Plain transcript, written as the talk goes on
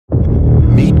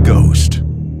Ghost.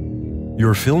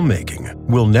 Your filmmaking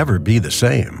will never be the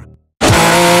same.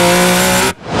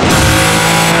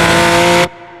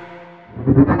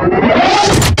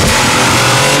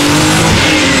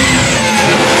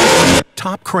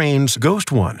 Top Crane's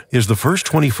Ghost One is the first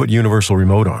 20-foot universal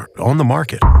remote arm on the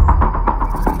market,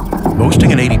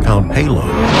 boasting an 80-pound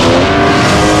payload.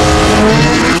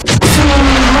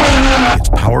 It's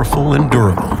powerful and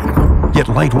durable, yet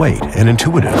lightweight and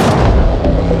intuitive.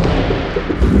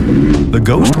 The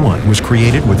Ghost One was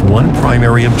created with one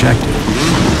primary objective: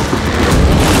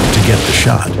 to get the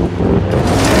shot.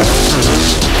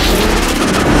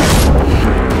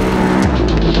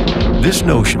 This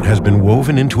notion has been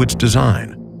woven into its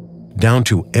design, down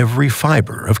to every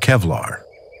fiber of Kevlar.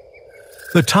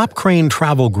 The Top Crane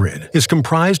travel grid is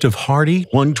comprised of hardy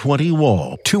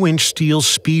 120-wall, 2-inch steel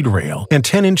speed rail and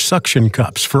 10-inch suction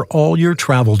cups for all your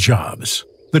travel jobs.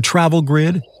 The travel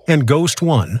grid and Ghost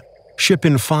One ship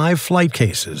in 5 flight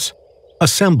cases,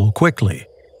 assemble quickly,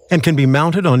 and can be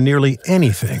mounted on nearly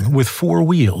anything with 4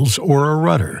 wheels or a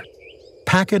rudder.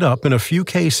 Pack it up in a few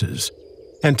cases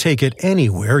and take it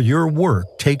anywhere your work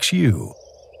takes you.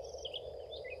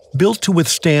 Built to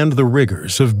withstand the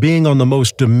rigors of being on the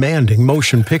most demanding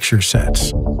motion picture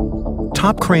sets,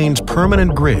 Top Crane's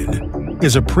permanent grid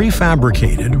is a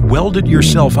prefabricated,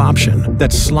 welded-yourself option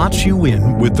that slots you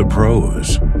in with the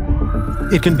pros.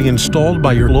 It can be installed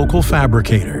by your local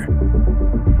fabricator.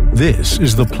 This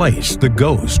is the place the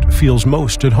Ghost feels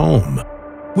most at home.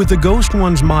 With the Ghost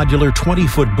One's modular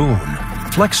 20-foot boom,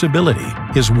 flexibility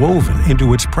is woven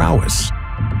into its prowess.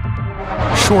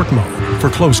 Short mode for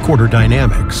close-quarter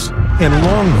dynamics, and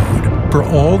long mode for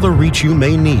all the reach you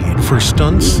may need for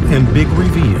stunts and big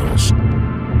reveals.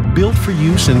 Built for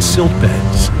use in silt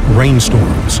beds,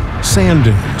 rainstorms, sand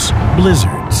dunes,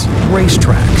 blizzards,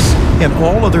 racetracks, and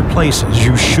all other places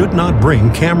you should not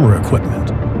bring camera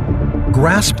equipment.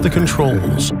 Grasp the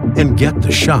controls and get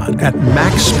the shot at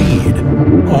max speed,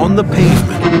 on the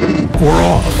pavement, or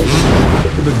off.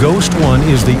 The Ghost One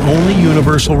is the only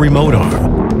universal remote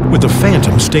arm with a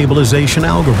phantom stabilization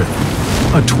algorithm,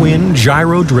 a twin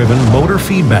gyro-driven motor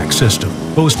feedback system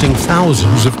boasting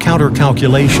thousands of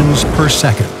counter-calculations per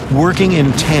second, working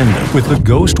in tandem with the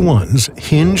Ghost One's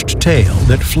hinged tail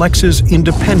that flexes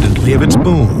independently of its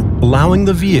boom, allowing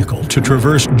the vehicle to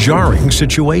traverse jarring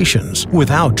situations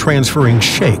without transferring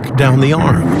shake down the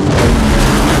arm.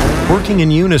 Working in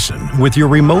unison with your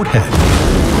remote head,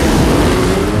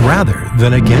 rather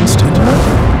than against it.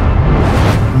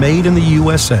 Made in the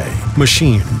USA,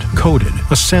 machined, coated,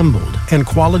 assembled, and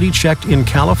quality checked in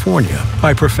California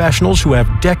by professionals who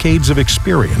have decades of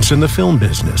experience in the film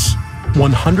business.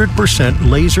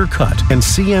 100% laser cut and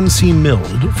CNC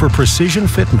milled for precision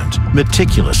fitment,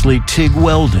 meticulously TIG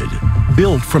welded.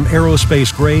 Built from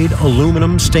aerospace-grade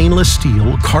aluminum, stainless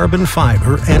steel, carbon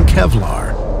fiber, and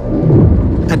Kevlar.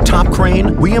 At Top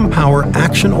Crane, we empower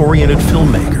action-oriented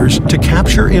filmmakers to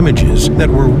capture images that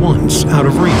were once out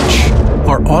of reach.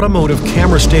 Our automotive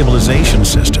camera stabilization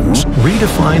systems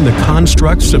redefine the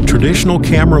constructs of traditional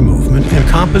camera movement and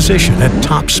composition at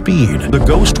top speed. The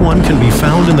Ghost One can be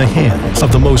found in the hands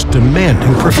of the most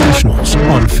demanding professionals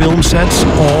on film sets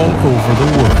all over the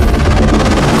world.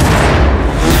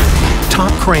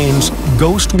 Top Crane's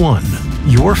Ghost One.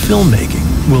 Your filmmaking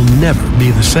will never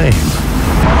be the same.